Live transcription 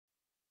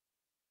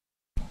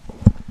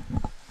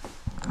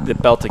The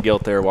belt of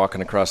gilt there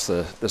walking across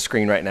the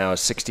screen right now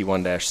is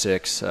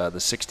 61-6. The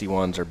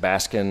 61s are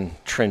Baskin,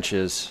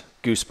 Trenches,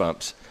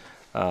 Goosebumps.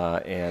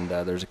 And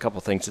there's a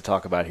couple things to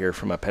talk about here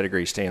from a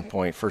pedigree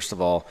standpoint. First of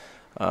all,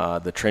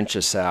 the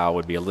Trenches sow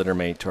would be a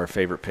littermate to our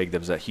favorite pig that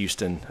was at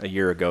Houston a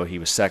year ago. He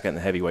was second in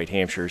the heavyweight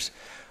Hampshires.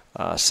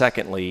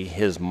 Secondly,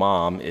 his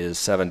mom is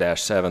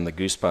 7-7, the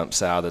Goosebump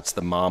sow. That's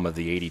the mom of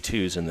the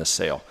 82s in this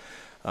sale.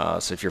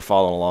 So if you're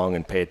following along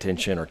and pay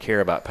attention or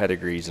care about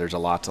pedigrees, there's a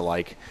lot to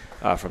like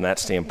from that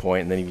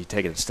standpoint. And then if you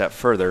take it a step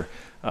further,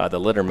 the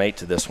litter mate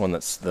to this one,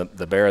 that's the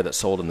bear that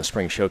sold in the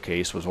spring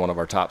showcase, was one of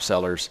our top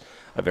sellers,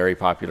 a very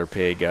popular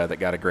pig that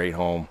got a great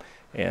home.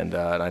 And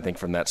I think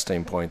from that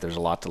standpoint, there's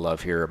a lot to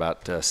love here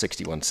about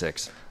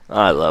 61-6.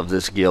 I love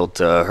this gilt.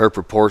 Her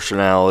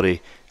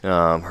proportionality,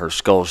 her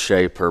skull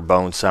shape, her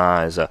bone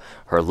size,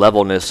 her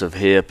levelness of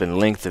hip and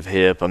length of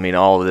hip. I mean,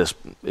 all of this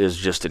is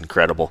just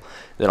incredible.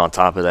 Then on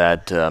top of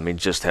that, I mean,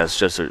 just has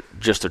just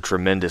a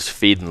tremendous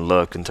feeding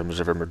look in terms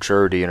of her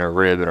maturity and her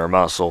rib and her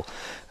muscle.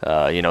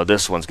 You know,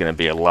 this one's going to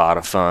be a lot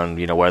of fun,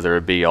 you know, whether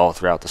it be all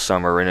throughout the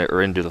summer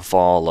or into the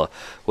fall,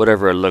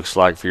 whatever it looks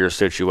like for your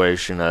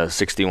situation.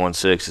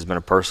 61-6 has been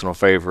a personal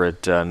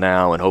favorite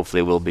now, and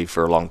hopefully will be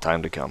for a long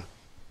time to come.